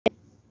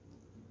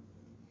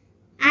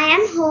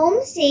am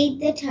home, said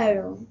the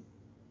turtle.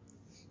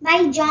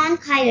 By John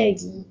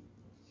Ciardi.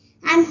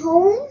 I'm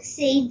home,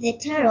 said the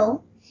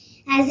turtle,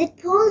 as it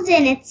pulls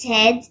in its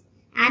head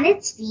and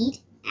its feet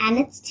and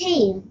its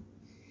tail.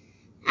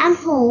 I'm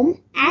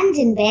home and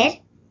in bed,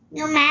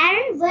 no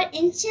matter what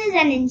inches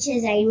and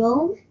inches I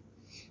roam.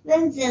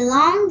 When the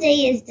long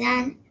day is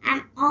done,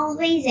 I'm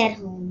always at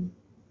home.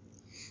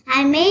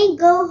 I may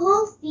go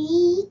whole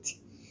feet,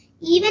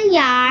 even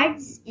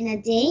yards in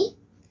a day,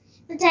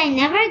 but I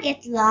never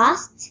get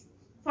lost,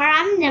 for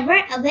I'm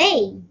never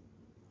away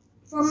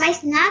from my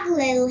snug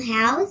little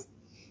house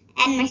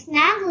and my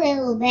snug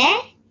little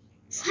bed.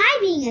 Try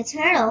being a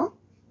turtle,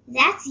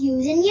 that's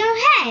using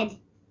your head.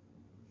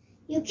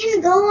 You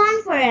can go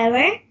on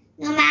forever,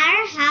 no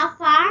matter how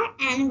far,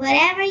 and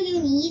whatever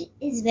you need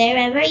is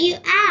wherever you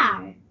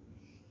are.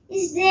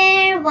 Is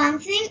there one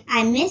thing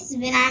I miss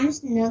when I'm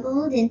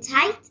snuggled in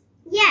tight?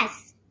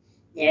 Yes,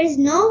 there is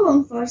no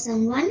room for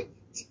someone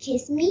to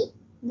kiss me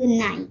good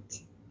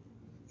night.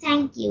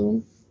 Thank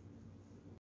you.